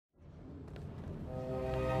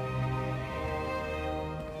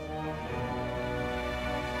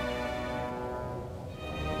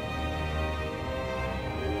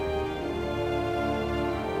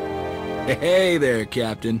Hey there,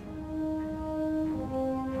 Captain.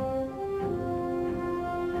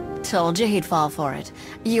 Told you he'd fall for it.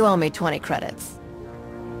 You owe me 20 credits.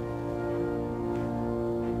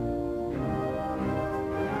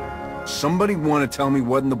 Somebody want to tell me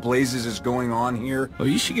what in the blazes is going on here? Oh,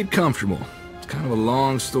 you should get comfortable. It's kind of a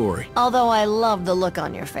long story. Although I love the look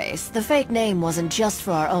on your face, the fake name wasn't just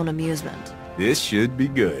for our own amusement. This should be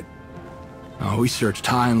good. Oh, we searched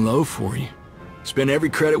high and low for you. Spent every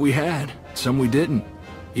credit we had. Some we didn't.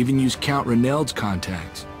 Even used Count Reneld's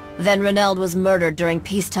contacts. Then Reneld was murdered during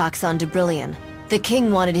peace talks on Dubrillion. The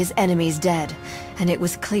king wanted his enemies dead, and it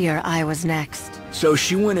was clear I was next. So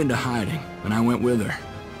she went into hiding, and I went with her.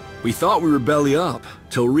 We thought we were belly up,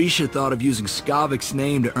 till Risha thought of using Skavik's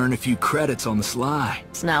name to earn a few credits on the sly.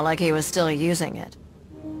 It's not like he was still using it.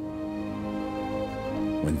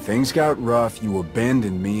 When things got rough, you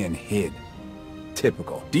abandoned me and hid.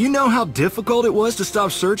 Typical. Do you know how difficult it was to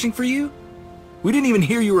stop searching for you? We didn't even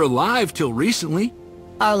hear you were alive till recently.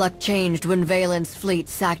 Our luck changed when Valen's fleet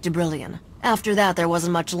sacked Dubrillion. After that, there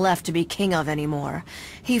wasn't much left to be king of anymore.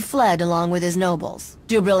 He fled along with his nobles.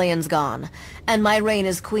 Dubrillion's gone, and my reign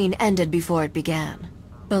as queen ended before it began.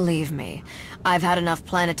 Believe me, I've had enough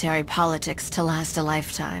planetary politics to last a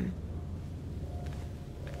lifetime.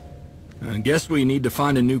 I guess we need to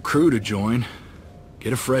find a new crew to join.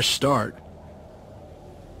 Get a fresh start.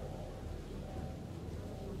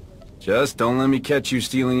 Just don't let me catch you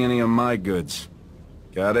stealing any of my goods.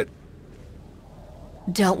 Got it?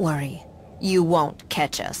 Don't worry. You won't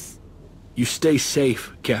catch us. You stay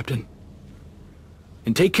safe, Captain.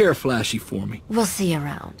 And take care of Flashy for me. We'll see you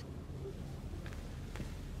around.